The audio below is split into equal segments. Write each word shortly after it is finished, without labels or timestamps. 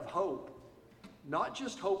hope, not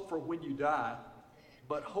just hope for when you die,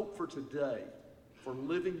 but hope for today, for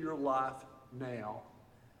living your life now.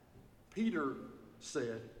 Peter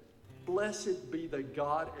said, "Blessed be the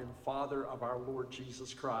God and Father of our Lord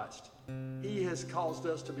Jesus Christ. He has caused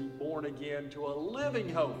us to be born again to a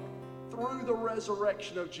living hope through the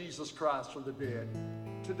resurrection of Jesus Christ from the dead."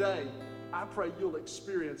 Today, I pray you'll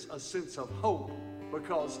experience a sense of hope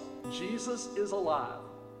because Jesus is alive.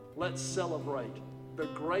 Let's celebrate the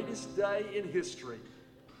greatest day in history,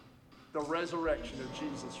 the resurrection of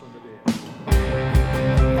Jesus from the dead.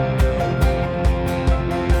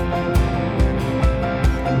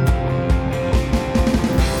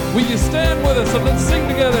 Will you stand with us and let's sing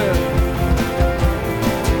together?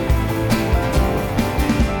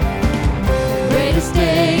 Greatest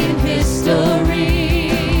day in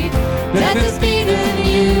history, let this be that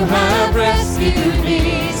you have rescued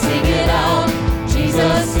me. Sing it out,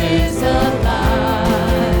 Jesus is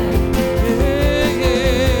alive. Yeah,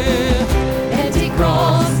 yeah. Empty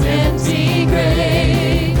cross, empty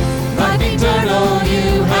grave, life eternal,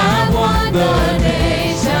 you have won the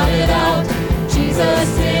day. Shout it out,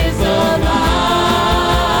 Jesus is alive.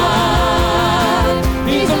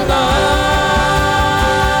 He's alive.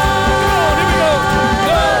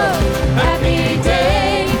 Happy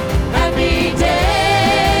day, happy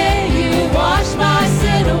day, you wash my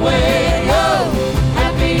sin away. Oh,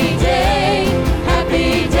 happy day,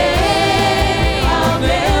 I'll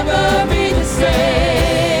never be the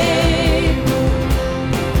same.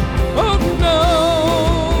 Oh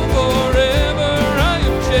no, forever I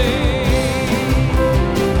am changed.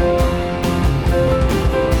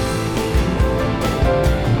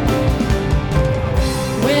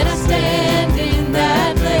 When I stand in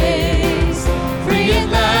that place, free at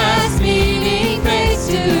last, meeting face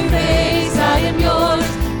to face, I am yours,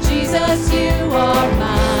 Jesus, you are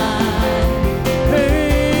mine.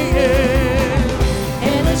 Hey, yeah.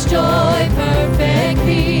 Endless joy, perfect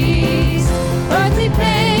peace, earthly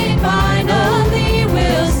pain finally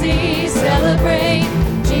will cease. Celebrate,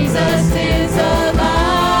 Jesus is alive.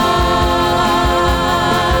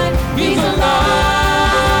 He's alive.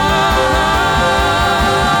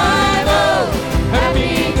 Oh,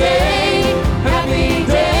 happy day,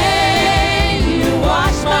 you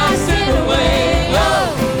wash my sin away.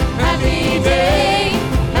 Oh, happy day,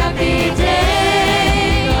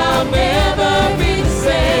 I'll never be the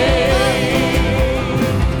same.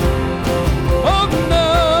 Oh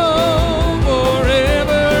no,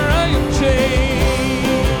 forever I am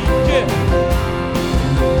changed. Yeah.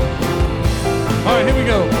 All right, here we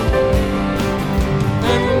go.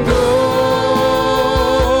 And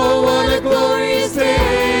oh, what a glorious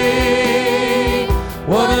day.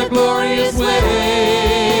 What a glorious way.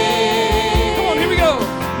 Come on, here we go.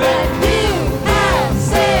 That you have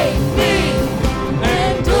saved me.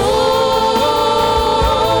 And oh,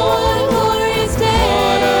 what a glorious day.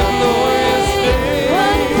 What a glorious day.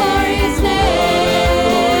 What a glorious day.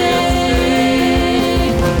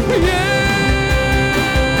 Yeah.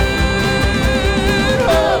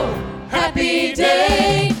 Oh, happy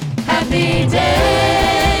day,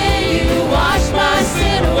 you wash my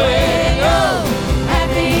sin away. Oh,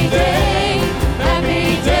 happy day,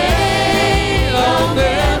 I'll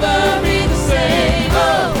never be the same.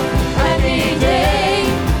 Oh, happy day,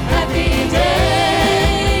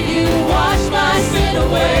 you wash my sin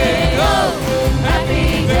away. Oh,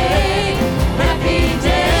 happy day,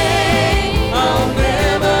 I'll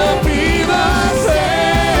never be the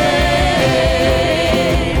same.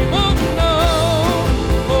 Oh no,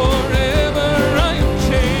 forever I am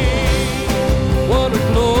changed. What a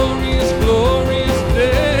glorious, glorious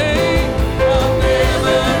day. I'll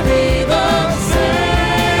never be the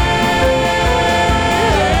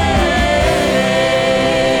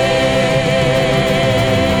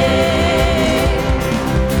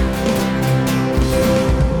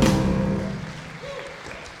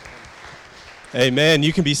Amen.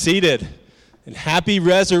 You can be seated. And happy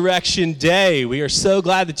Resurrection Day. We are so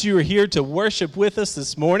glad that you are here to worship with us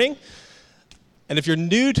this morning. And if you're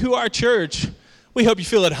new to our church, we hope you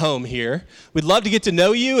feel at home here. We'd love to get to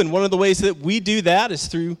know you, and one of the ways that we do that is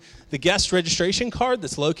through the guest registration card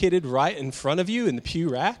that's located right in front of you in the pew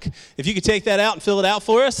rack. If you could take that out and fill it out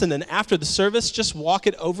for us, and then after the service, just walk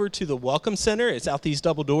it over to the Welcome Center. It's out these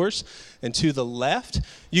double doors and to the left.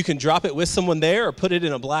 You can drop it with someone there or put it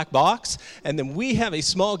in a black box, and then we have a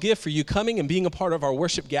small gift for you coming and being a part of our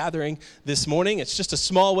worship gathering this morning. It's just a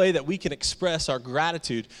small way that we can express our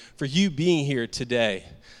gratitude for you being here today.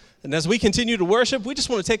 And as we continue to worship, we just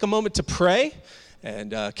want to take a moment to pray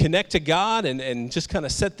and connect to God and just kind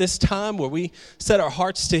of set this time where we set our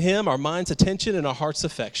hearts to Him, our mind's attention, and our heart's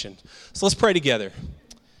affection. So let's pray together.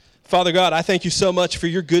 Father God, I thank you so much for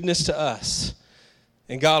your goodness to us.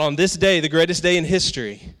 And God, on this day, the greatest day in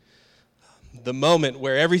history, the moment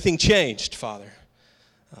where everything changed, Father,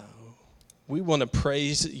 we want to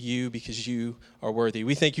praise you because you are worthy.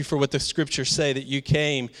 We thank you for what the scriptures say, that you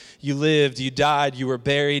came, you lived, you died, you were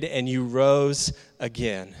buried, and you rose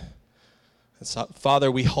again. And so, Father,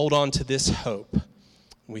 we hold on to this hope.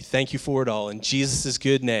 We thank you for it all. In Jesus'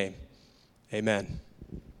 good name, amen.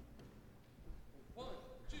 1,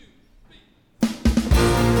 2, 3.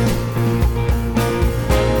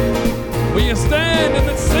 Will you stand and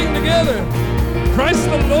let's sing together? Christ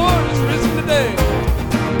the Lord is risen today.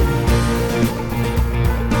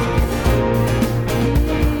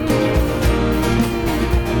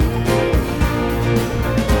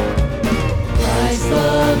 Christ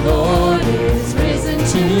the Lord is risen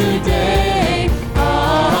today.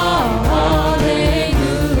 Hallelujah.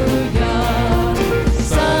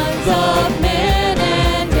 Sons of men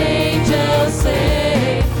and angels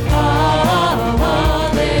say, hallelujah.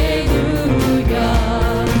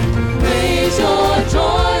 Raise your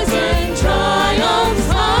joys and triumphs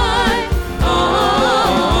high.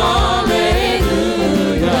 Hallelujah.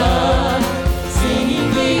 Singing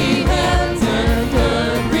the heavens and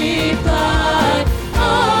earth reply.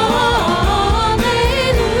 Hallelujah.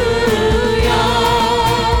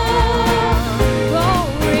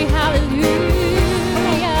 Glory, hallelujah.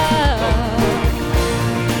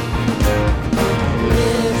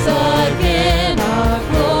 Lives again our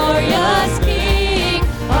glorious King.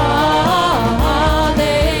 Hallelujah.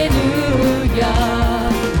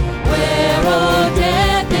 Where, O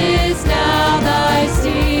death, is now thy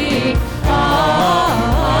sting? Hallelujah.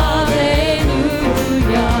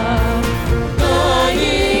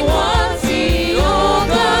 Dying once, he old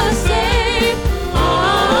the same.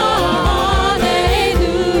 Hallelujah.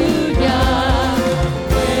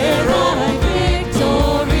 Where, O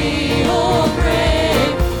victory, O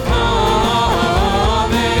grave? Hallelujah.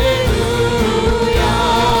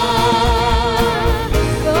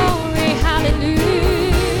 Glory, hallelujah.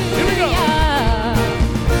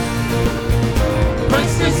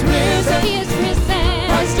 Christ is risen. He is risen.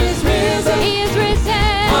 Christ is risen. He is risen.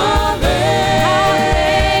 Hallelujah.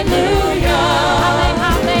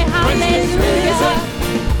 Christ is risen.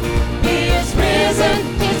 He is risen.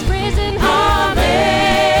 He is risen. Hallelujah.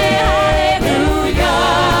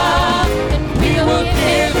 And we will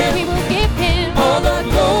give him all the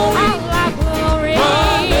glory. all our glory.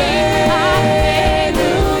 Hallelujah.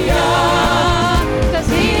 'Cause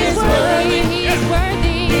he is worthy. He is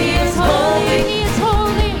worthy. He is holy. He is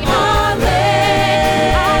holy. Hallelujah.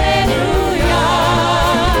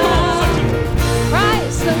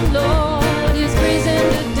 Christ the Lord is risen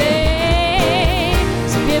today.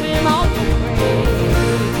 So give him all the praise.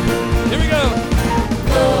 Here we go.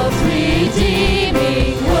 Love's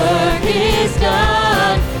redeeming work is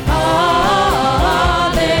done. Hallelujah.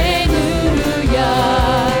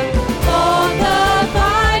 On the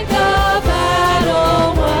fight, the battle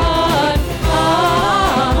won.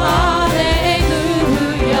 Hallelujah.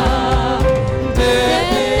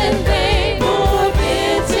 Death and pain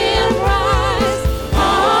forbids him rise.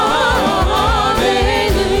 Hallelujah.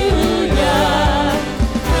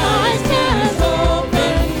 Christ has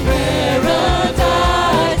opened paradise.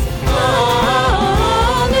 Hallelujah.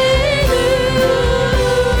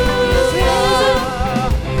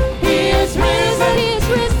 He is risen. He is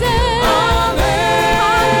risen. Hallelujah.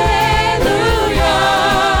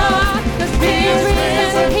 'Cause he is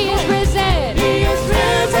risen. He is risen. He is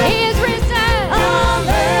risen. He is risen. Hallelujah.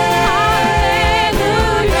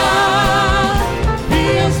 He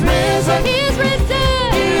is risen. He is risen.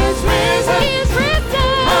 He is risen. He is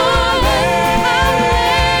risen. Hallelujah.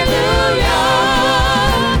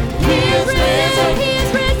 He is risen. He is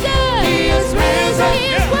risen. He is risen. He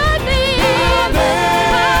is worthy.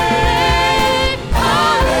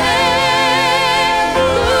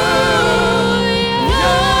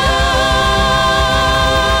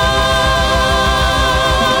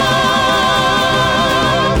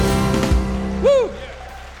 Woo!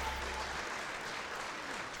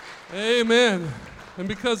 Amen. And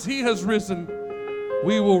because he has risen,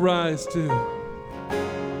 we will rise too.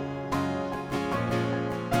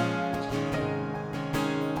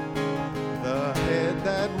 The head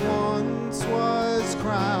that once was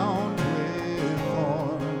crowned with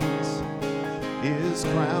thorns is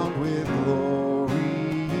crowned with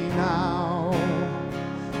glory now.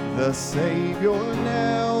 The Savior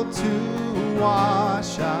knelt to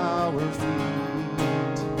wash our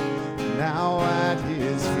feet. Now at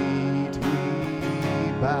his feet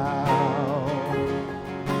we bow.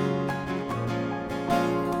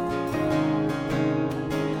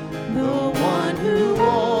 The one who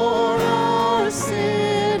wore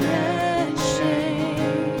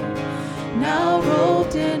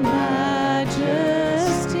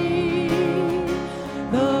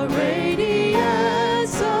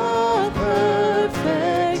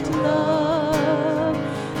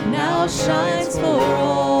shines for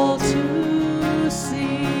all to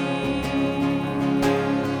see.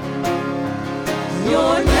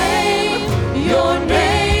 Your name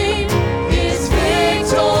is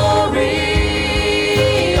victory.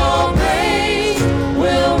 All praise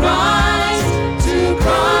will rise to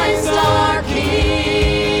Christ our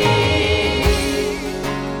King.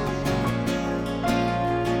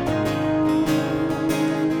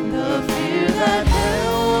 The fear that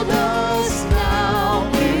held us now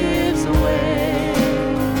gives way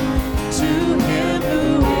to Him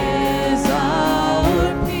who is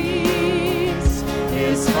our peace.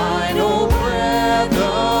 His final breath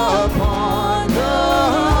upon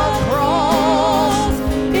the cross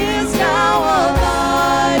is now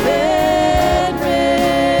alive and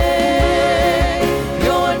reign.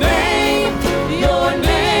 Your name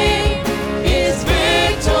is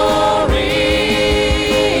victory.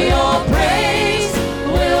 All praise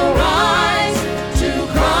will rise to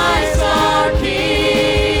Christ our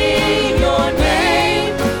King. Your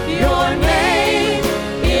name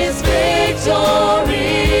is victory.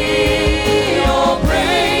 All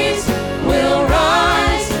praise will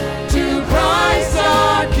rise to Christ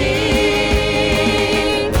our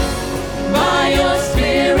King. By your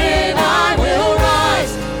Spirit I will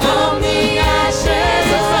rise from the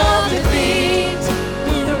ashes of defeat.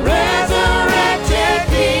 The resurrected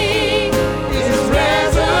King is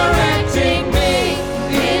resurrecting me.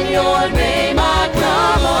 In your name I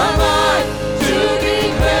come alive to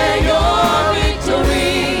declare your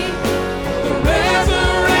victory. The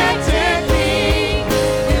resurrected King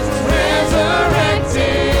is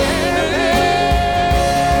resurrected.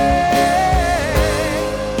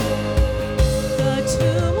 The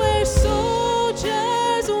tomb where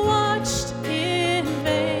soldiers watched in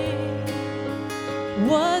vain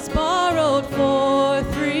was borrowed for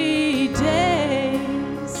 3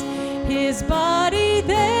 days. His body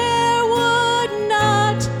there would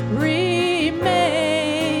not remain.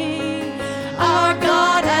 Our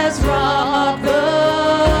God has robbed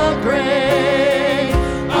the grave.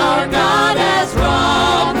 Our God has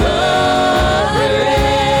robbed the grave.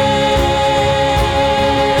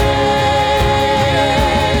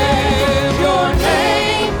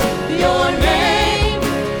 Your name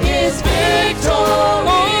is victory.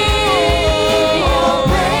 All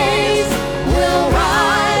praise will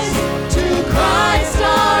rise to Christ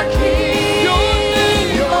our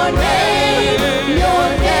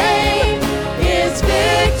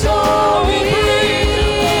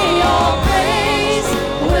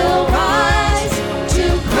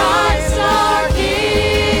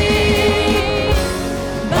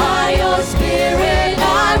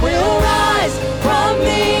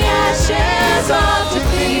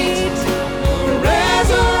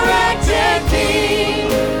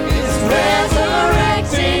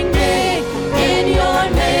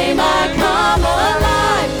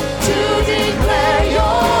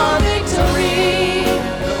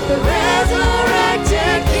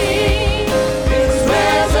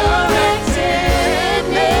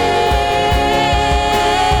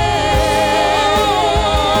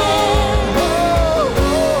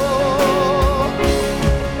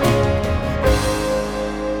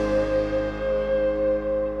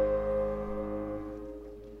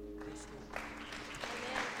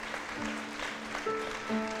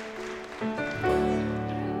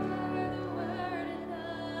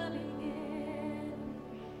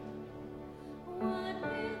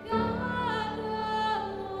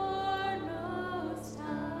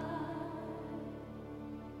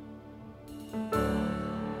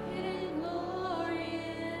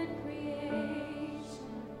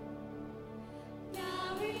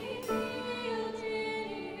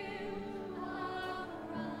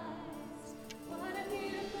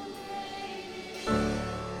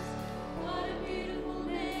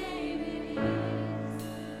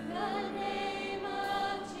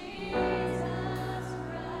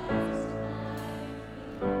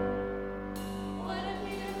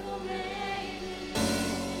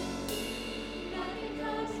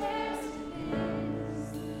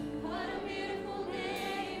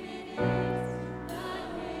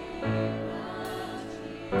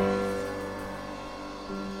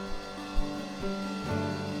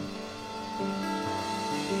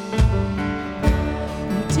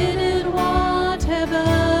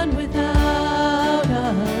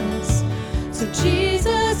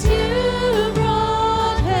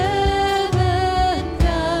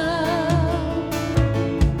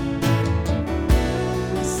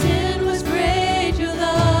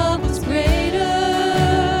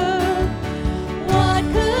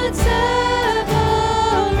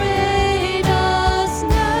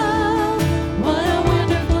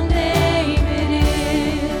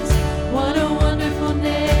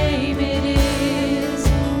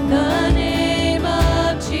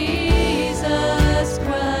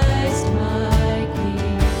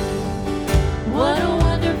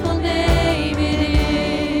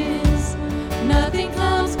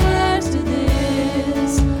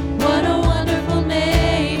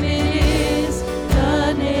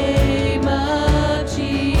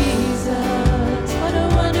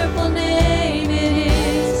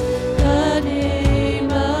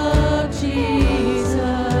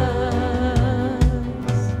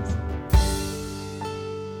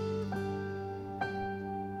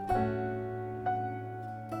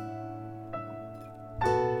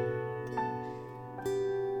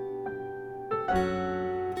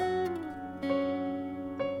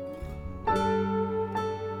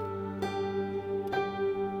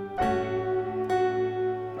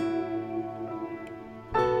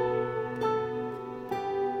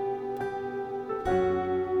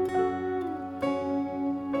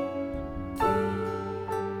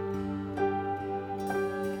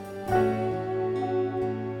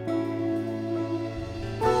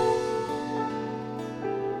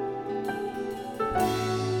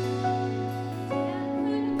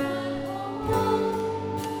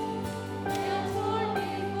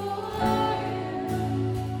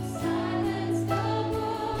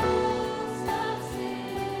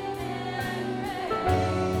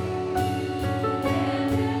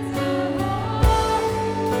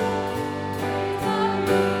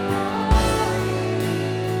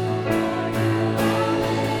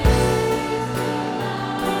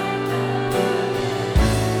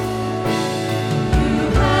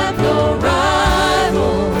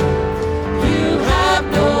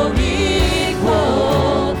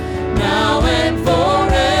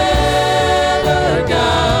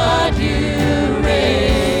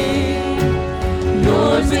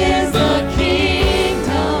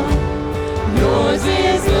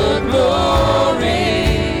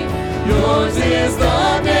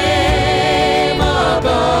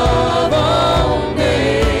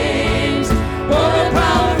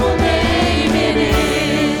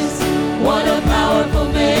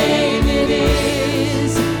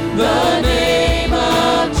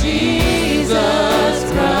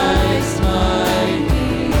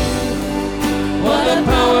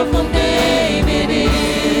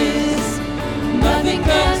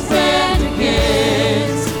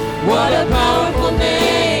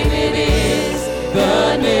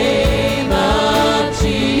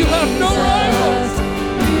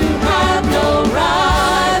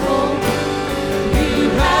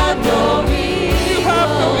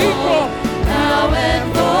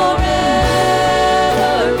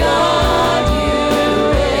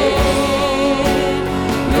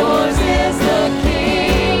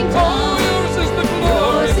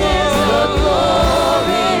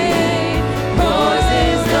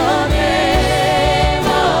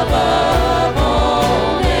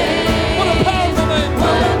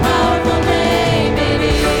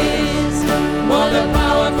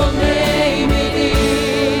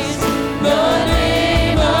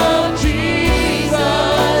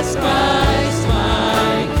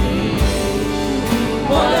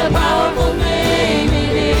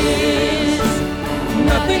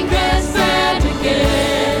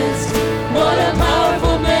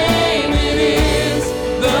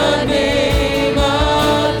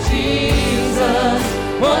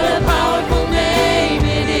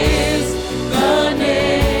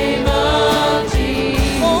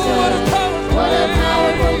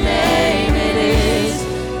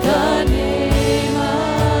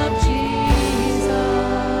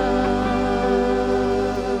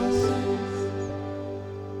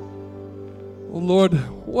Lord,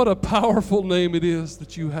 what a powerful name it is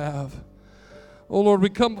that you have. Oh Lord, we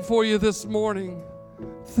come before you this morning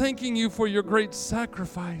thanking you for your great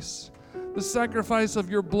sacrifice, the sacrifice of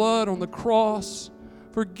your blood on the cross,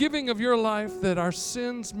 for giving of your life that our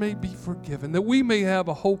sins may be forgiven, that we may have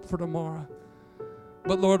a hope for tomorrow.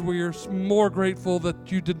 But Lord, we are more grateful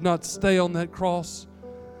that you did not stay on that cross,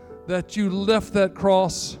 that you left that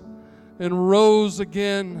cross and rose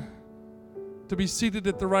again to be seated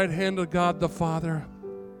at the right hand of God the Father.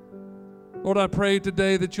 Lord, I pray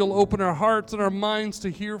today that you'll open our hearts and our minds to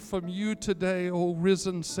hear from you today, O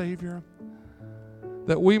risen Savior,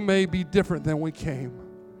 that we may be different than we came.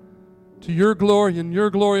 To your glory and your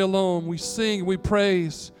glory alone, we sing, we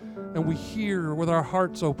praise, and we hear with our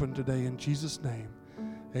hearts open today. In Jesus' name,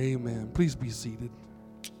 amen. Please be seated.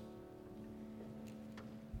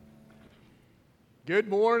 Good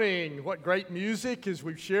morning. What great music as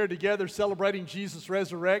we've shared together celebrating Jesus'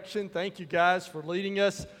 resurrection. Thank you guys for leading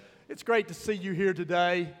us. It's great to see you here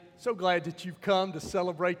today. So glad that you've come to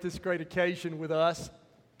celebrate this great occasion with us.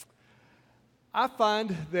 I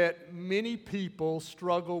find that many people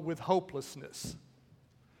struggle with hopelessness.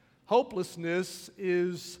 Hopelessness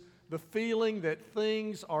is the feeling that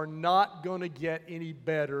things are not going to get any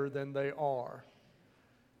better than they are.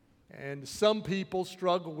 And some people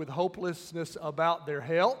struggle with hopelessness about their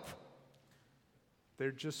health.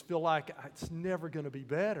 They just feel like it's never going to be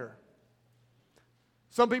better.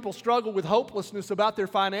 Some people struggle with hopelessness about their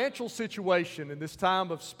financial situation in this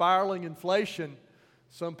time of spiraling inflation.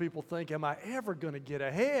 Some people think, am I ever going to get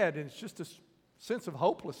ahead? And it's just a sense of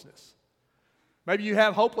hopelessness. Maybe you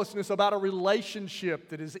have hopelessness about a relationship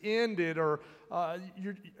that has ended or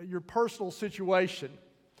your personal situation.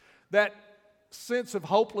 That sense of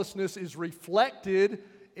hopelessness is reflected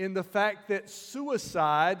in the fact that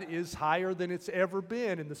suicide is higher than it's ever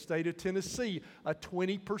been in the state of Tennessee, a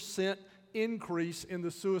 20% increase in the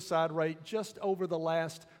suicide rate just over the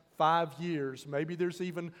last 5 years. Maybe there's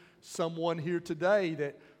even someone here today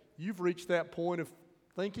that you've reached that point of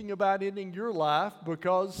thinking about ending your life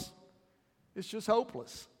because it's just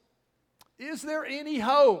hopeless. Is there any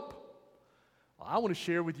hope? Well, I want to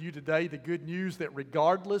share with you today the good news that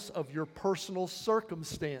regardless of your personal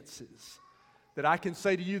circumstances, that I can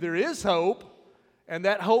say to you there is hope, and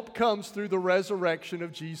that hope comes through the resurrection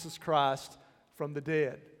of Jesus Christ from the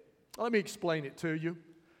dead. Let me explain it to you.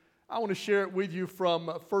 I want to share it with you from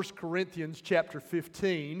 1 Corinthians chapter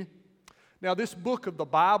 15. Now, this book of the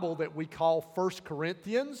Bible that we call 1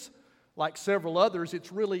 Corinthians, like several others,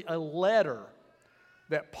 it's really a letter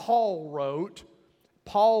that Paul wrote.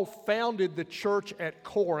 Paul founded the church at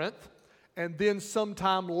Corinth, and then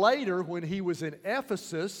sometime later when he was in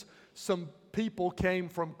Ephesus, some people came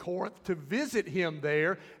from Corinth to visit him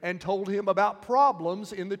there and told him about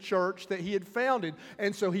problems in the church that he had founded.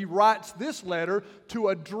 And so he writes this letter to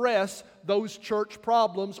address those church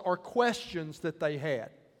problems or questions that they had.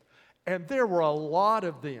 And there were a lot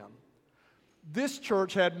of them. This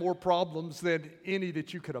church had more problems than any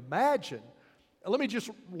that you could imagine. Let me just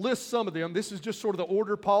list some of them. This is just sort of the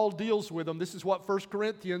order Paul deals with them. This is what 1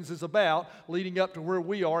 Corinthians is about, leading up to where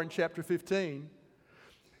we are in chapter 15.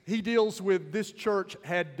 He deals with this church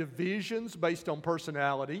had divisions based on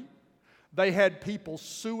personality. They had people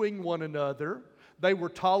suing one another. They were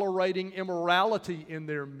tolerating immorality in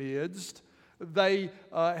their midst. They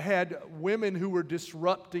had women who were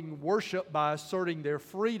disrupting worship by asserting their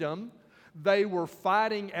freedom. They were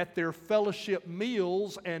fighting at their fellowship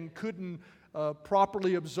meals and couldn't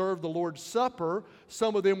properly observe the Lord's Supper.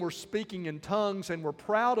 Some of them were speaking in tongues and were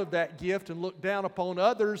proud of that gift and looked down upon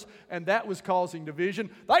others, and that was causing division.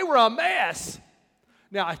 They were a mess.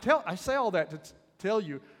 Now, I say all that to tell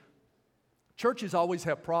you, churches always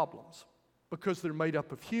have problems because they're made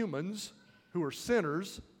up of humans who are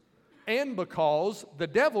sinners, and because the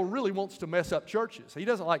devil really wants to mess up churches. He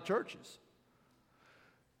doesn't like churches.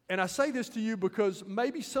 And I say this to you because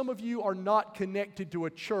maybe some of you are not connected to a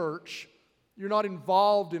church. You're not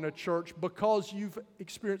involved in a church because you've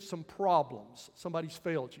experienced some problems. Somebody's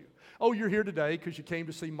failed you. Oh, you're here today because you came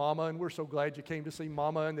to see Mama, and we're so glad you came to see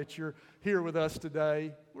Mama and that you're here with us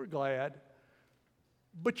today. We're glad.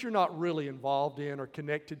 But you're not really involved in or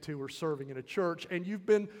connected to or serving in a church, and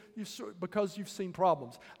because you've seen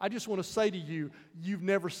problems. I just want to say to you, you've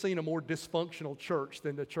never seen a more dysfunctional church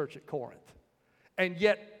than the church at Corinth. And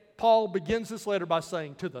yet, Paul begins this letter by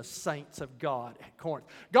saying, to the saints of God at Corinth.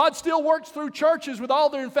 God still works through churches with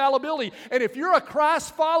all their infallibility. And if you're a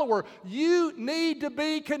Christ follower, you need to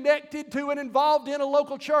be connected to and involved in a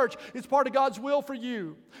local church. It's part of God's will for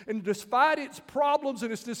you. And despite its problems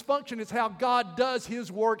and its dysfunction, it's how God does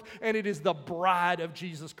His work, and it is the bride of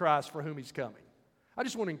Jesus Christ for whom He's coming. I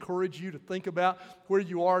just want to encourage you to think about where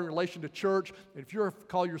you are in relation to church. And if you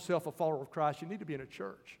call yourself a follower of Christ, you need to be in a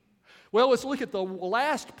church. Well, let's look at the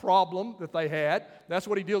last problem that they had. That's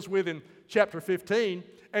what he deals with in chapter 15.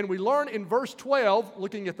 And we learn in verse 12,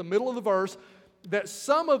 looking at the middle of the verse, that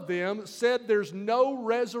some of them said there's no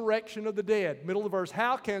resurrection of the dead. Middle of the verse,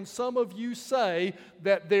 how can some of you say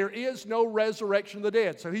that there is no resurrection of the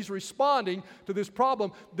dead? So he's responding to this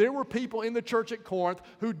problem. There were people in the church at Corinth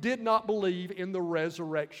who did not believe in the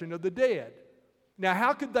resurrection of the dead. Now,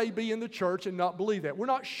 how could they be in the church and not believe that? We're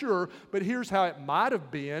not sure, but here's how it might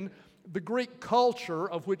have been. The Greek culture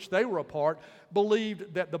of which they were a part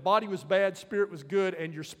believed that the body was bad, spirit was good,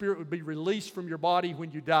 and your spirit would be released from your body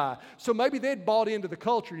when you die. So maybe they'd bought into the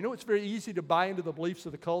culture. You know, it's very easy to buy into the beliefs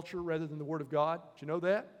of the culture rather than the Word of God. Did you know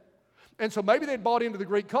that? And so maybe they'd bought into the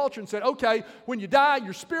Greek culture and said, okay, when you die,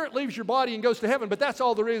 your spirit leaves your body and goes to heaven, but that's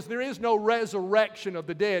all there is. There is no resurrection of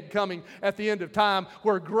the dead coming at the end of time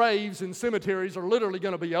where graves and cemeteries are literally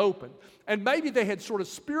going to be open. And maybe they had sort of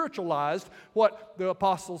spiritualized what the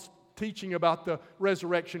apostles' teaching about the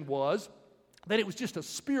resurrection was, that it was just a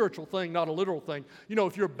spiritual thing, not a literal thing. You know,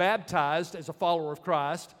 if you're baptized as a follower of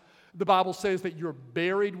Christ, the Bible says that you're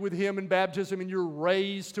buried with Him in baptism and you're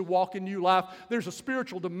raised to walk in new life. There's a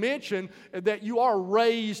spiritual dimension that you are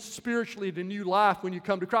raised spiritually to new life when you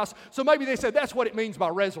come to Christ. So maybe they said that's what it means by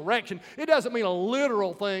resurrection. It doesn't mean a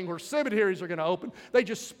literal thing where cemeteries are going to open. They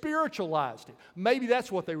just spiritualized it. Maybe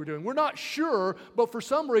that's what they were doing. We're not sure, but for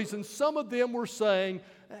some reason, some of them were saying,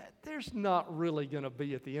 there's not really going to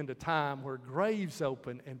be at the end of time where graves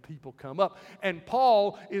open and people come up. And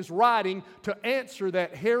Paul is writing to answer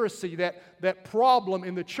that heresy, that problem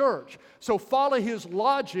in the church. So follow his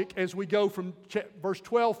logic as we go from verse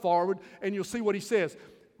 12 forward, and you'll see what he says.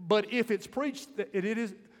 But if it's preached that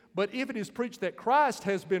But if it is preached that Christ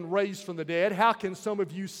has been raised from the dead, how can some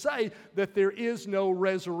of you say that there is no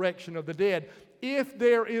resurrection of the dead? If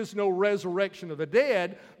there is no resurrection of the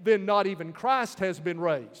dead, then not even Christ has been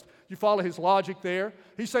raised. You follow his logic there?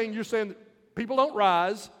 You're saying that people don't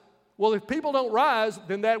rise. Well, if people don't rise,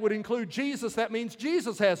 then that would include Jesus. That means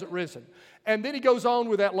Jesus hasn't risen. And then he goes on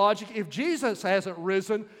with that logic. If Jesus hasn't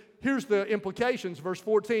risen, here's the implications, verse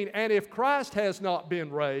 14. And if Christ has not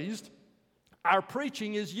been raised, our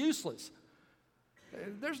preaching is useless.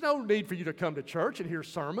 There's no need for you to come to church and hear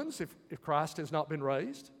sermons if Christ has not been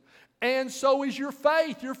raised. And so is your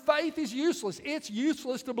faith. Your faith is useless. It's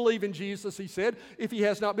useless to believe in Jesus, he said, if he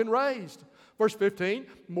has not been raised. Verse 15,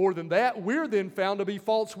 more than that, we're then found to be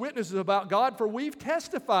false witnesses about God, for we've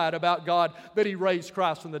testified about God that he raised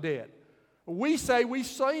Christ from the dead. We say we've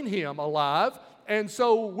seen him alive, and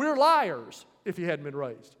so we're liars if he hadn't been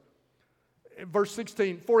raised. Verse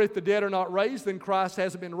 16, for if the dead are not raised, then Christ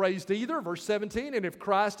hasn't been raised either. Verse 17, and if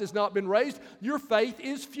Christ has not been raised, your faith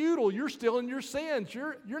is futile. You're still in your sins.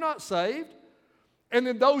 You're not saved. And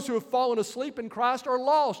then those who have fallen asleep in Christ are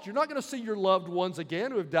lost. You're not going to see your loved ones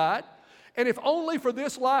again who have died. And if only for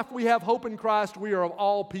this life we have hope in Christ, we are of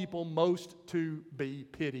all people most to be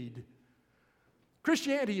pitied.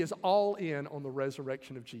 Christianity is all in on the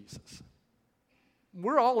resurrection of Jesus.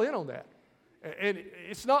 We're all in on that. And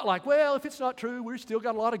it's not like, well, if it's not true, we've still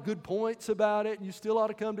got a lot of good points about it, and you still ought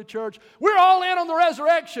to come to church. We're all in on the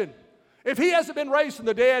resurrection. If he hasn't been raised from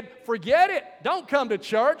the dead, forget it. Don't come to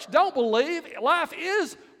church. Don't believe. Life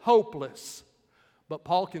is hopeless. But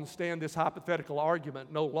Paul can stand this hypothetical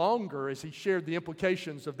argument no longer as he shared the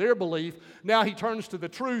implications of their belief. Now he turns to the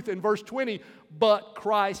truth in verse 20, but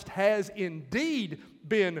Christ has indeed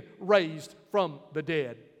been raised from the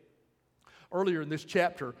dead. Earlier in this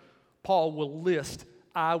chapter, Paul will list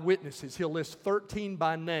eyewitnesses. He'll list 13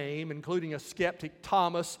 by name, including a skeptic,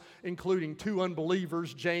 Thomas, including 2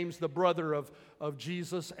 unbelievers, James, the brother of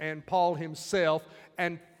Jesus, and Paul himself,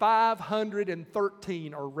 and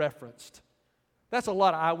 513 are referenced. That's a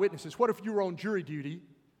lot of eyewitnesses. What if you were on jury duty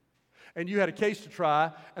and you had a case to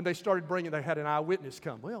try and they had an eyewitness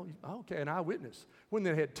come? Well, okay, an eyewitness. When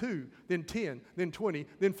they had 2, then 10, then 20,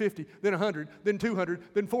 then 50, then 100, then 200,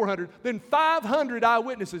 then 400, then 500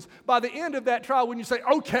 eyewitnesses. By the end of that trial, when you say,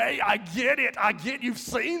 okay, I get it, you've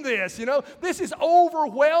seen this, this is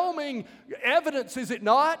overwhelming evidence, is it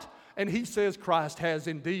not? And he says Christ has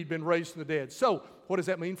indeed been raised from the dead. So, what does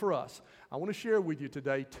that mean for us? I want to share with you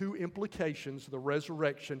today 2 implications of the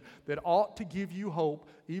resurrection that ought to give you hope,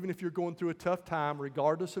 even if you're going through a tough time,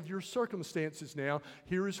 regardless of your circumstances now.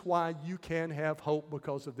 Here is why you can have hope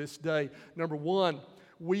because of this day. Number 1,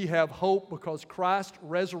 we have hope because Christ's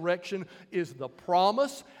resurrection is the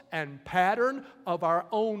promise and pattern of our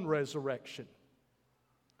own resurrection.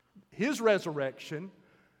 His resurrection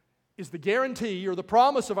is the guarantee or the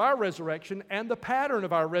promise of our resurrection and the pattern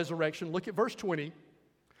of our resurrection. Look at verse 20.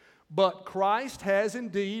 But Christ has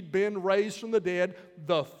indeed been raised from the dead,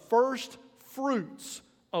 the first fruits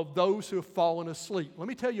of those who have fallen asleep. Let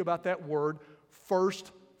me tell you about that word,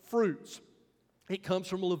 first fruits. It comes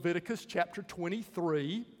from Leviticus chapter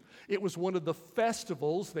 23. It was one of the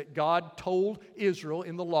festivals that God told Israel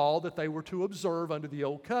in the law that they were to observe under the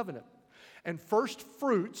Old Covenant. And first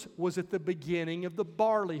fruits was at the beginning of the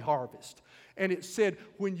barley harvest. And it said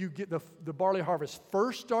when you get the barley harvest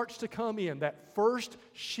first starts to come in, that first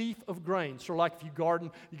sheaf of grain. So like if you garden,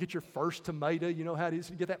 you get your first tomato, you know how it is,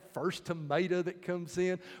 you get that first tomato that comes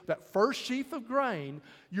in. That first sheaf of grain,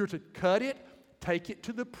 you're to cut it, take it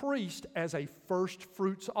to the priest as a first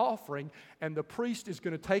fruits offering, and the priest is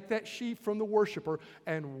going to take that sheaf from the worshiper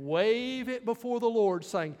and wave it before the Lord,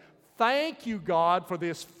 saying, thank you, God, for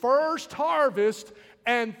this first harvest,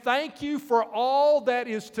 and thank you for all that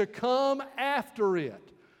is to come after it.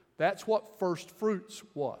 That's what first fruits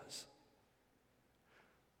was.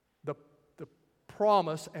 The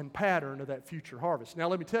promise and pattern of that future harvest. Now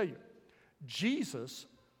let me tell you, Jesus,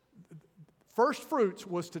 first fruits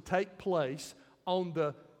was to take place on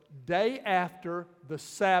the day after the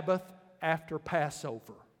Sabbath after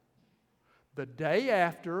Passover. The day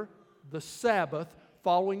after the Sabbath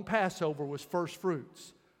following Passover was first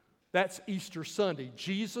fruits. That's Easter Sunday.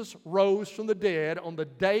 Jesus rose from the dead on the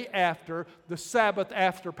day after the Sabbath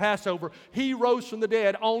after Passover. He rose from the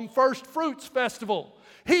dead on First Fruits Festival.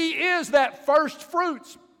 He is that first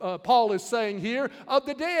fruits Paul is saying here, of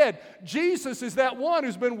the dead. Jesus is that one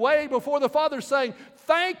who's been way before the Father saying,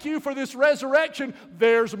 thank you for this resurrection.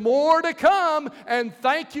 There's more to come, and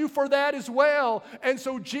thank you for that as well. And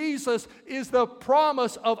so Jesus is the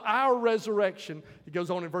promise of our resurrection. He goes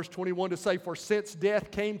on in verse 21 to say, for since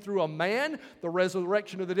death came through a man, the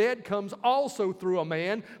resurrection of the dead comes also through a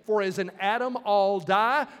man. For as in Adam all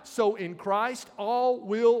die, so in Christ all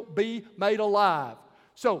will be made alive.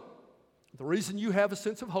 So, the reason you have a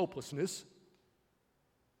sense of hopelessness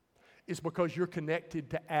is because you're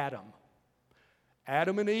connected to Adam.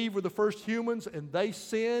 Adam and Eve were the first humans, and they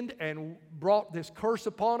sinned and brought this curse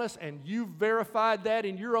upon us, and you verified that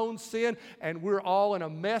in your own sin, and we're all in a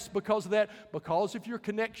mess because of that. Because of your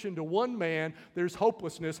connection to one man, there's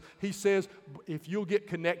hopelessness. He says, if you'll get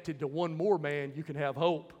connected to one more man, you can have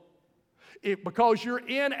hope. Because you're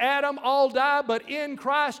in Adam, all die, but in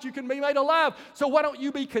Christ you can be made alive. So why don't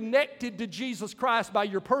you be connected to Jesus Christ by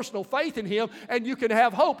your personal faith in Him, and you can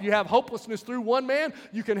have hope. You have hopelessness through one man.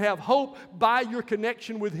 You can have hope by your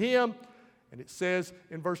connection with Him. And it says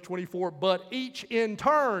in verse 24, but each in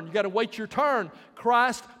turn, you got to wait your turn.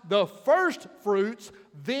 Christ the first fruits,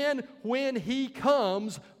 then when He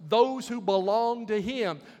comes, those who belong to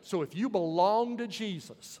Him. So if you belong to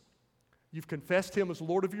Jesus, you've confessed Him as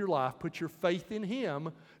Lord of your life, put your faith in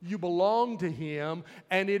Him, you belong to Him,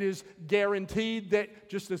 and it is guaranteed that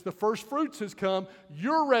just as the first fruits has come,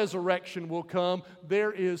 your resurrection will come.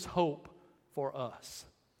 There is hope for us.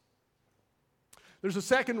 There's a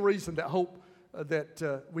second reason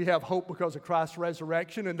that we have hope because of Christ's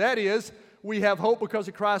resurrection, and that is we have hope because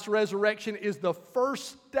of Christ's resurrection is the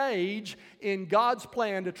first stage in God's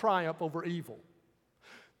plan to triumph over evil.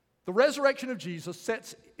 The resurrection of Jesus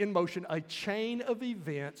sets in motion a chain of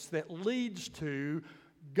events that leads to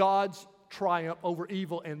God's triumph over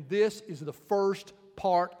evil, and this is the first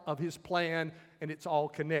part of His plan, and it's all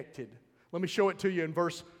connected. Let me show it to you in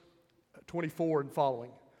verse 24 and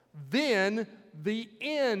following. Then the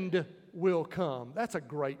end will come. That's a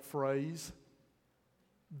great phrase.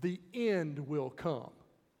 The end will come.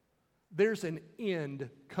 There's an end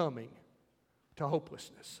coming to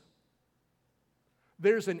hopelessness.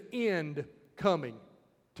 There's an end coming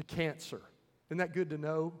to cancer. Isn't that good to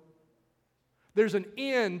know? There's an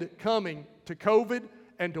end coming to COVID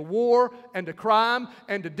and to war and to crime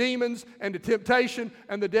and to demons and to temptation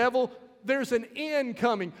and the devil. There's an end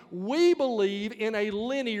coming. We believe in a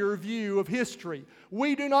linear view of history.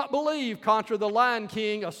 We do not believe, contra the Lion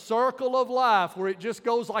King, a circle of life where it just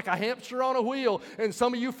goes like a hamster on a wheel. And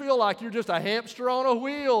some of you feel like you're just a hamster on a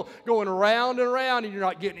wheel going around and around, and you're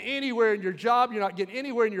not getting anywhere in your job. You're not getting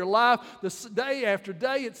anywhere in your life. Day after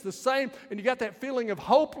day, it's the same. And you got that feeling of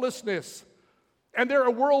hopelessness. And there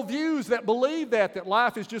are worldviews that believe that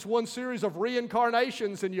life is just one series of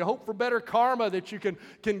reincarnations and you hope for better karma, that you can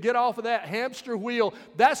get off of that hamster wheel.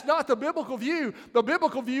 That's not the biblical view. The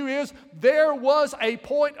biblical view is there was a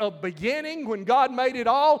point of beginning when God made it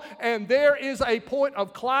all, and there is a point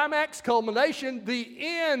of climax, culmination. The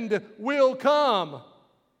end will come.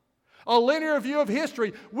 A linear view of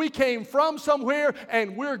history. We came from somewhere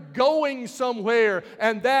and we're going somewhere,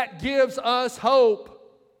 and that gives us hope.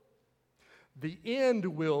 The end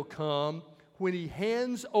will come when He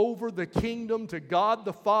hands over the kingdom to God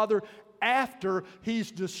the Father after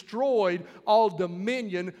He's destroyed all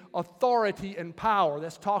dominion, authority, and power.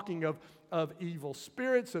 That's talking of evil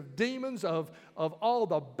spirits, of demons, of all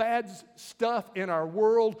the bad stuff in our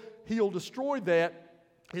world. He'll destroy that.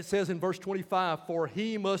 It says in verse 25, for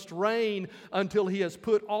He must reign until He has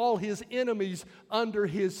put all His enemies under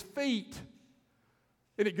His feet.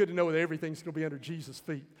 Isn't it good to know that everything's going to be under Jesus'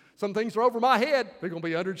 feet? Some things are over my head. They're going to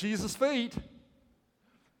be under Jesus' feet.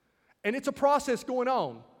 And it's a process going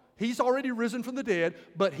on. He's already risen from the dead,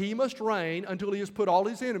 but He must reign until He has put all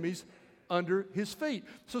His enemies under His feet.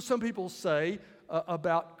 So some people say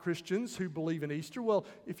about Christians who believe in Easter, well,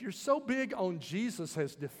 if you're so big on Jesus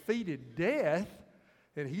has defeated death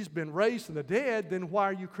and He's been raised from the dead, then why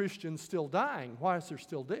are you Christians still dying? Why is there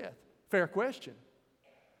still death? Fair question.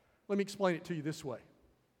 Let me explain it to you this way.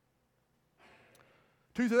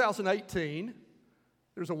 2018,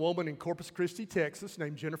 there's a woman in Corpus Christi, Texas,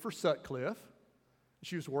 named Jennifer Sutcliffe.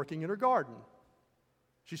 She was working in her garden.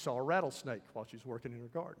 She saw a rattlesnake while she was working in her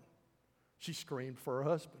garden. She screamed for her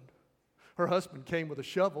husband. Her husband came with a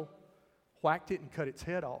shovel, whacked it and cut its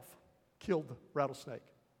head off, killed the rattlesnake.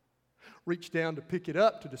 Reached down to pick it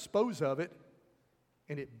up to dispose of it,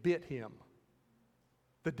 and it bit him.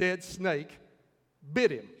 The dead snake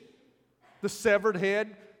bit him. The severed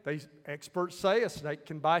head, experts say a snake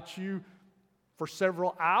can bite you for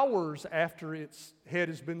several hours after its head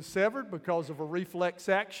has been severed because of a reflex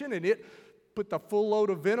action, and it put the full load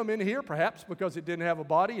of venom in here, perhaps because it didn't have a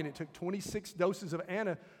body, and it took 26 doses of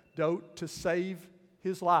antidote to save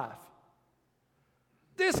his life.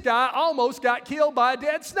 This guy almost got killed by a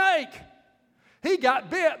dead snake. He got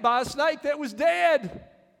bit by a snake that was dead.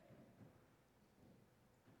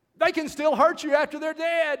 They can still hurt you after they're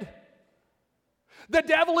dead. The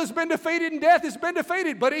devil has been defeated and death has been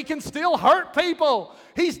defeated, but he can still hurt people.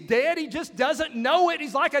 He's dead, he just doesn't know it.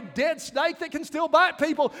 He's like a dead snake that can still bite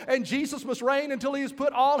people. And Jesus must reign until he has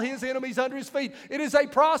put all his enemies under his feet. It is a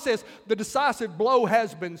process. The decisive blow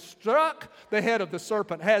has been struck. The head of the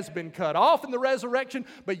serpent has been cut off in the resurrection.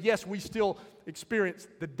 But yes, we still experience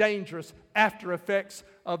the dangerous after effects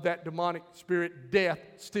of that demonic spirit. Death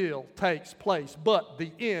still takes place, but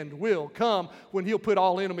the end will come when he'll put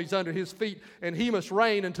all enemies under his feet, and he must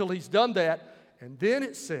reign until he's done that. And then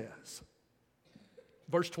it says,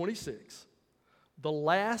 verse 26, the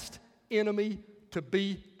last enemy to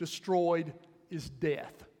be destroyed is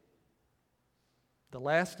death. The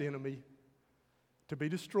last enemy to be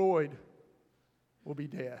destroyed will be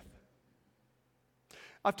death.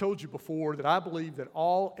 I've told you before that I believe that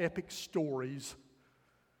all epic stories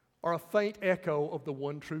are a faint echo of the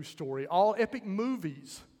one true story. All epic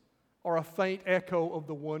movies are a faint echo of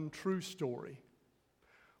the one true story.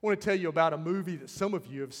 I want to tell you about a movie that some of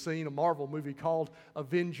you have seen, a Marvel movie called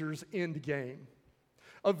Avengers Endgame.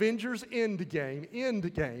 Avengers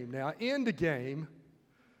Endgame. Now, Endgame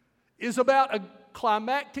is about a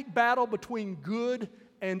climactic battle between good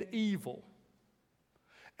and evil.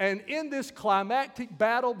 And in this climactic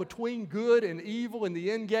battle between good and evil in the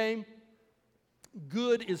end game,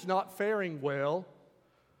 good is not faring well.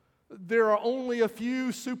 There are only a few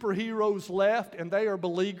superheroes left, and they are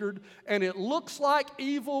beleaguered, and it looks like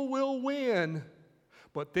evil will win.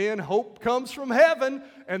 But then hope comes from heaven,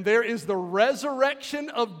 and there is the resurrection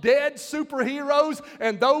of dead superheroes,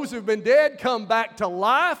 and those who've been dead come back to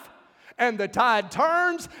life. And the tide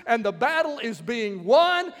turns, and the battle is being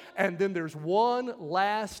won, and then there's one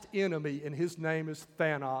last enemy, and his name is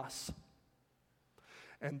Thanos.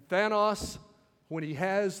 And Thanos, when he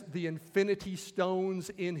has the Infinity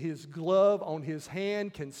Stones in his glove on his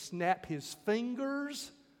hand, can snap his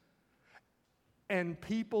fingers, and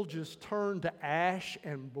people just turn to ash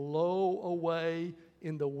and blow away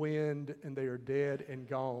in the wind, and they are dead and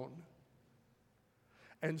gone.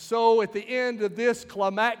 And so at the end of this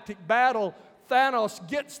climactic battle, Thanos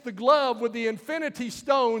gets the glove with the Infinity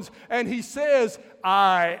Stones, and he says,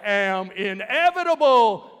 I am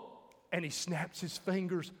inevitable. And he snaps his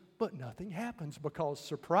fingers, but nothing happens because,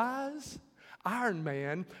 surprise, Iron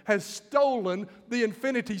Man has stolen the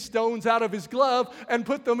Infinity Stones out of his glove and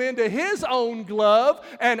put them into his own glove.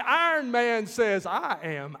 And Iron Man says, I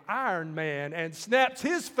am Iron Man, and snaps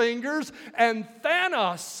his fingers, and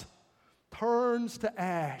Thanos turns to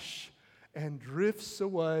ash and drifts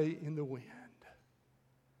away in the wind.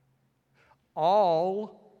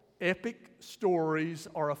 All epic stories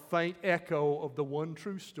are a faint echo of the one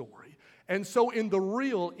true story. And so in the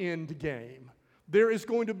real end game, there is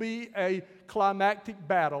going to be a climactic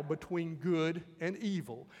battle between good and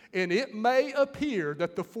evil. And it may appear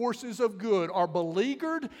that the forces of good are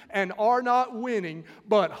beleaguered and are not winning,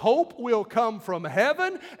 but hope will come from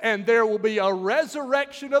heaven, and there will be a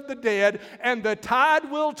resurrection of the dead, and the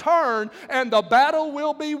tide will turn, and the battle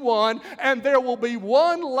will be won, and there will be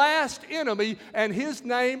one last enemy, and his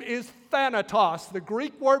name is Thanatos. The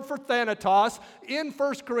Greek word for Thanatos in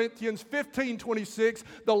 1 Corinthians 15:26,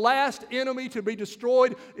 the last enemy to be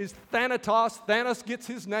destroyed is Thanatos. Thanos gets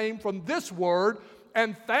his name from this word,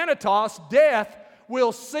 and Thanatos, death,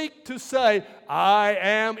 will seek to say, I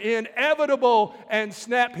am inevitable, and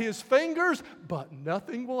snap his fingers, but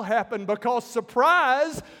nothing will happen because,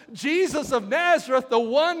 surprise, Jesus of Nazareth, the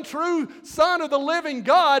one true Son of the living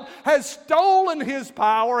God, has stolen his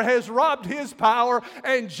power, has robbed his power,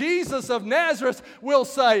 and Jesus of Nazareth will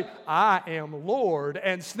say, I am Lord,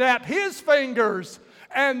 and snap his fingers,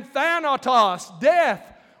 and Thanatos, death,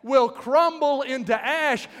 will crumble into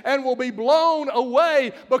ash and will be blown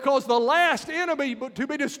away because the last enemy to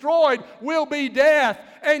be destroyed will be death,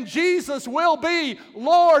 and Jesus will be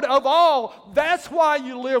Lord of all. That's why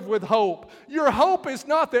you live with hope. Your hope is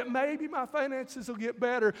not that maybe my finances will get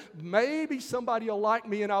better, maybe somebody will like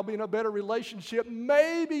me and I'll be in a better relationship,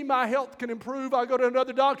 maybe my health can improve, I'll go to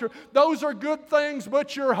another doctor. Those are good things,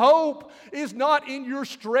 but your hope is not in your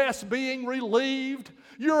stress being relieved.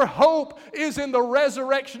 Your hope is in the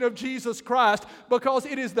resurrection of Jesus Christ, because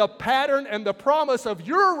it is the pattern and the promise of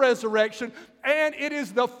your resurrection, and it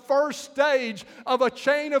is the first stage of a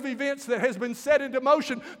chain of events that has been set into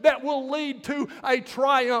motion that will lead to a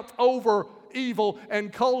triumph over evil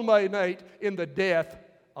and culminate in the death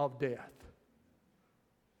of death.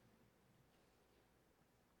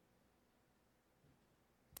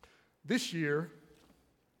 This year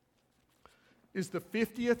is the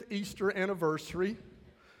 50th Easter anniversary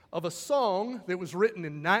of a song that was written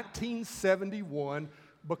in 1971,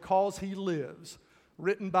 Because He Lives,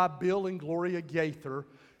 written by Bill and Gloria Gaither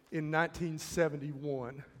in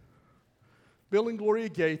 1971. Bill and Gloria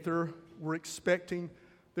Gaither were expecting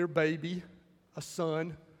their baby, a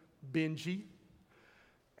son, Benji,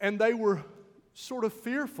 and they were sort of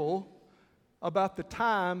fearful about the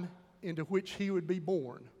time into which he would be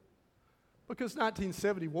born. Because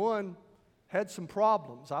 1971 had some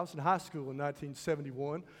problems. I was in high school in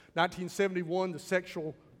 1971. 1971, the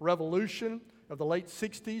sexual revolution of the late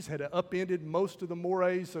 60s had upended most of the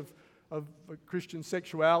mores of Christian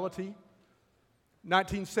sexuality.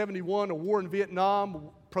 1971, a war in Vietnam,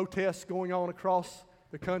 protests going on across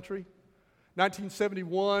the country.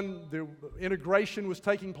 1971, the integration was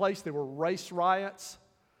taking place. There were race riots.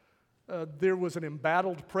 There was an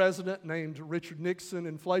embattled president named Richard Nixon.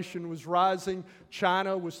 Inflation was rising.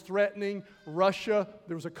 China was threatening. Russia,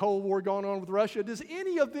 there was a Cold War going on with Russia. Does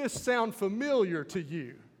any of this sound familiar to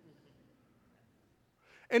you?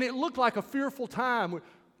 And it looked like a fearful time.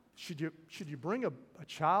 Should you bring a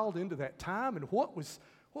child into that time? And what was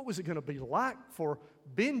it going to be like for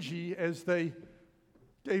Benji as they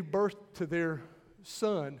gave birth to their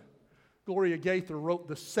son? Gloria Gaither wrote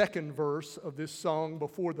the second verse of this song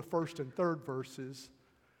before the first and third verses.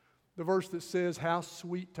 The verse that says, "How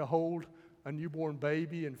sweet to hold a newborn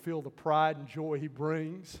baby and feel the pride and joy he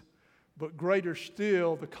brings. But greater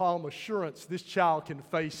still, the calm assurance this child can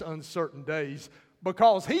face uncertain days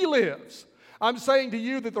because he lives." I'm saying to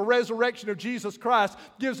you that the resurrection of Jesus Christ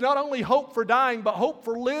gives not only hope for dying, but hope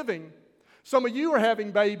for living. Some of you are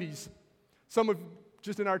having babies. Some of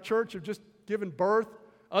just in our church have just given birth.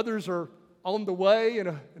 Others are on the way in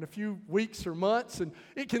a few weeks or months. And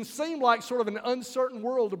it can seem like sort of an uncertain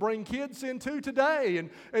world to bring kids into today.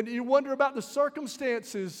 And you wonder about the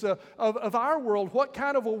circumstances of our world. What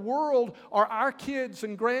kind of a world are our kids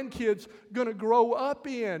and grandkids going to grow up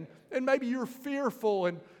in? And maybe you're fearful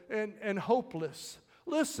and hopeless.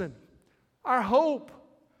 Listen, our hope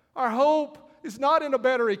is not in a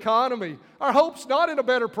better economy. Our hope's not in a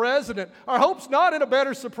better president. Our hope's not in a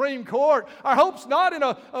better Supreme Court. Our hope's not in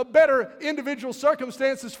a better individual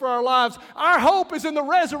circumstances for our lives. Our hope is in the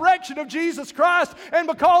resurrection of Jesus Christ. And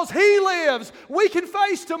because He lives, we can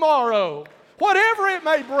face tomorrow, whatever it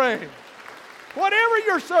may bring, whatever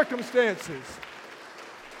your circumstances.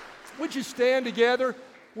 Would you stand together?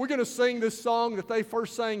 We're going to sing this song that they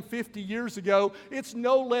first sang 50 years ago. It's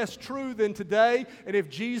no less true than today. And if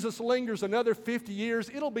Jesus lingers another 50 years,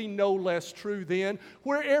 it'll be no less true then.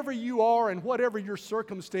 Wherever you are and whatever your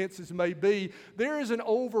circumstances may be, there is an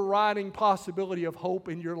overriding possibility of hope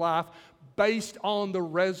in your life based on the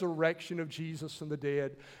resurrection of Jesus from the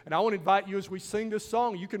dead. And I want to invite you as we sing this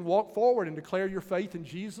song, you can walk forward and declare your faith in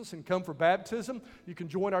Jesus and come for baptism. You can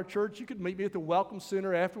join our church. You can meet me at the Welcome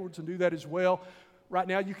Center afterwards and do that as well. Right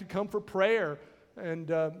now, you could come for prayer, and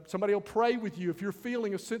somebody will pray with you. If you're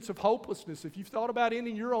feeling a sense of hopelessness, if you've thought about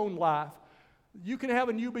ending your own life, you can have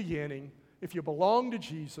a new beginning. If you belong to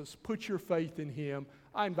Jesus, put your faith in Him.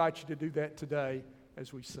 I invite you to do that today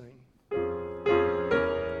as we sing.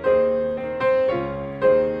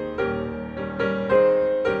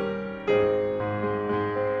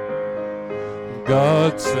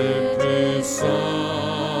 God sent His Son,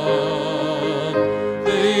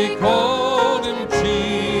 they called Him Jesus.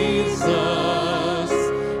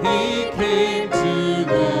 He came to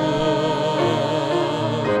love,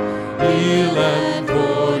 heal and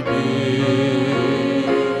forgive.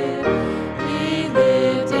 He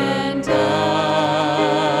lived and died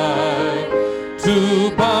to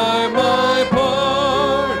buy my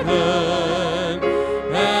pardon.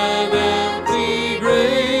 An empty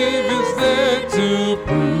grave is there to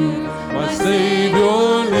prove my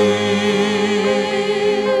Savior lives.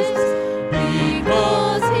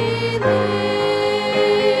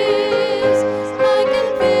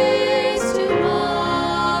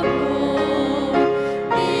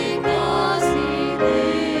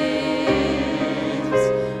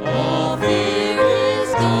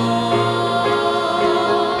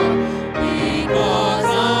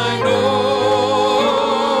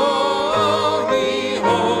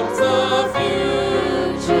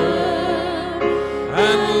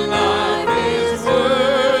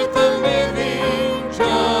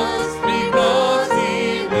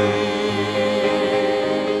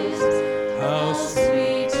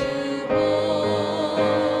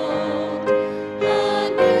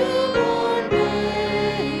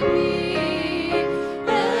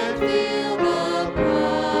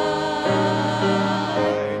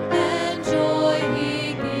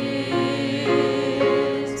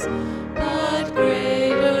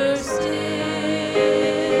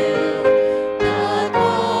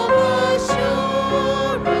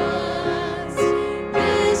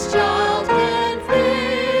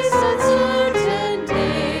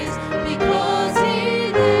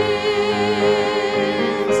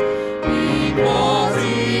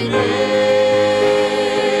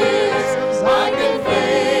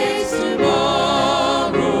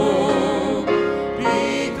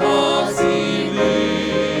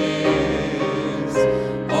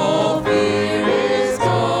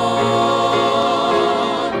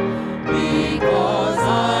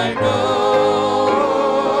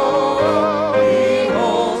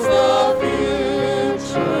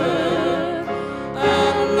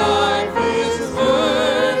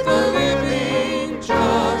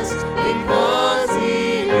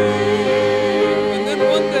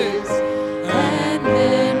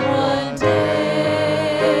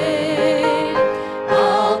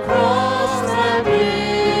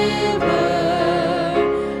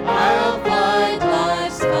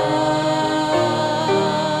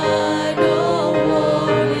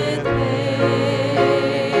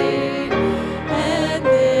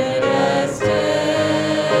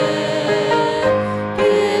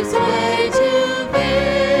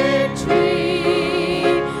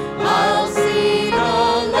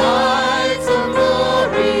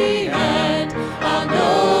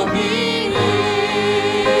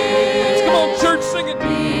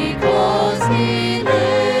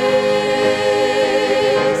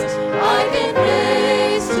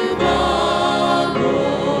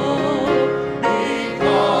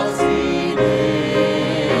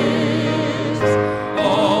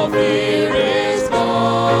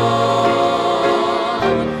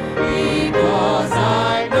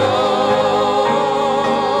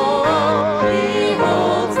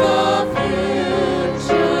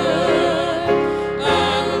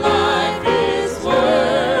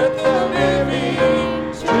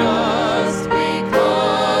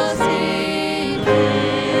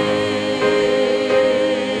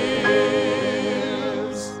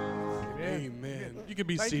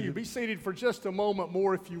 seated. Be seated for just a moment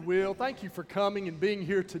more, if you will. Thank you for coming and being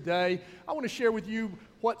here today. I want to share with you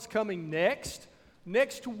what's coming next.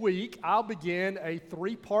 Next week, I'll begin a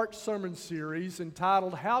 3-part sermon series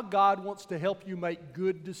entitled How God Wants to Help You Make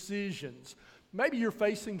Good Decisions. Maybe you're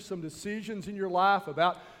facing some decisions in your life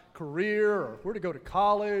about career or where to go to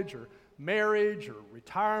college or marriage or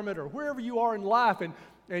retirement or wherever you are in life,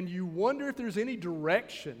 and you wonder if there's any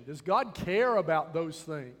direction. Does God care about those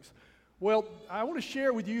things? Well, I want to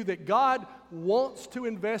share with you that God wants to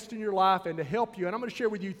invest in your life and to help you, and I'm going to share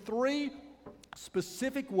with you 3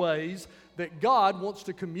 specific ways that God wants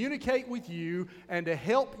to communicate with you and to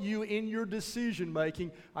help you in your decision making.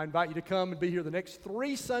 I invite you to come and be here the next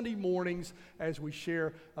 3 Sunday mornings as we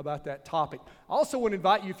share about that topic. I also want to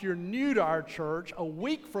invite you, if you're new to our church, a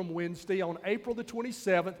week from Wednesday on April the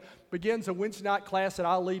 27th begins a Wednesday night class that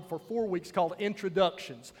I lead for 4 weeks called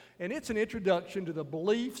Introductions. And it's an introduction to the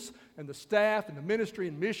beliefs and the staff and the ministry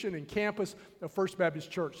and mission and campus of First Baptist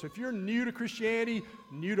Church. So if you're new to Christianity,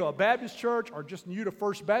 new to a Baptist church, or just new to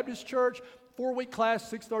First Baptist Church, 4-week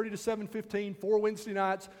class, 6:30 to 7:15, 4 Wednesday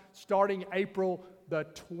nights, starting April the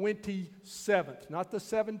 27th. Not the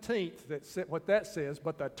 17th, that's what that says,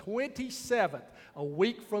 but the 27th, a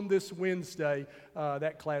week from this Wednesday,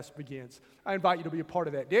 that class begins. I invite you to be a part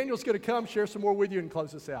of that. Daniel's going to come, share some more with you, and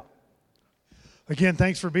close us out. Again,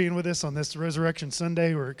 thanks for being with us on this Resurrection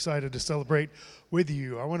Sunday. We're excited to celebrate with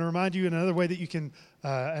you. I want to remind you another way that you can,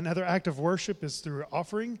 another act of worship is through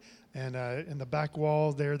offering. And in the back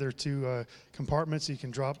wall there are 2 compartments you can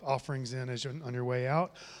drop offerings in as you're on your way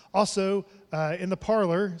out. Also, in the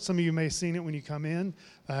parlor, some of you may have seen it when you come in,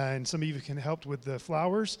 and some of you can help with the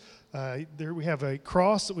flowers. There we have a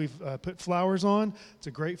cross that we've put flowers on. It's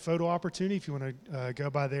a great photo opportunity if you want to go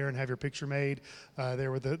by there and have your picture made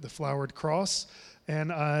there with the flowered cross.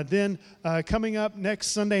 And then coming up next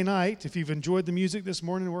Sunday night, if you've enjoyed the music this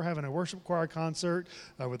morning, we're having a worship choir concert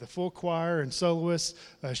with a full choir and soloists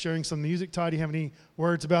sharing some music. Todd, do you have any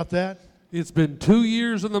words about that? It's been 2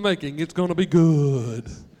 years in the making. It's going to be good.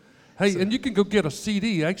 Hey, and you can go get a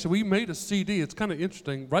CD. Actually, we made a CD. It's kind of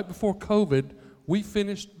interesting. Right before COVID, we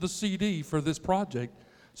finished the CD for this project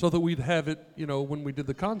so that we'd have it, when we did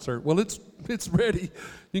the concert. Well, it's ready.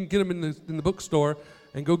 You can get them in the bookstore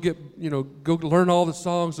and go learn all the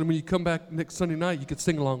songs. And when you come back next Sunday night, you can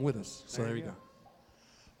sing along with us. So there you go.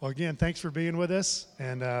 Well, again, thanks for being with us.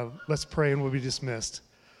 And let's pray and we'll be dismissed.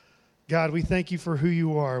 God, we thank you for who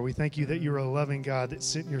you are. We thank you that you're a loving God that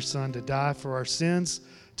sent your Son to die for our sins,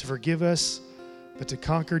 to forgive us, but to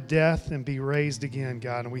conquer death and be raised again,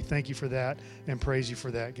 God. And we thank you for that and praise you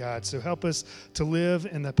for that, God. So help us to live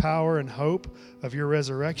in the power and hope of your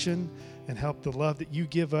resurrection, and help the love that you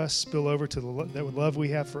give us spill over to the love we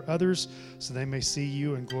have for others, so they may see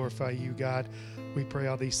you and glorify you, God. We pray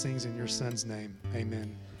all these things in your Son's name.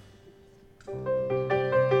 Amen.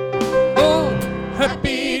 Oh,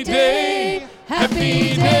 happy day,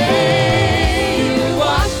 happy day.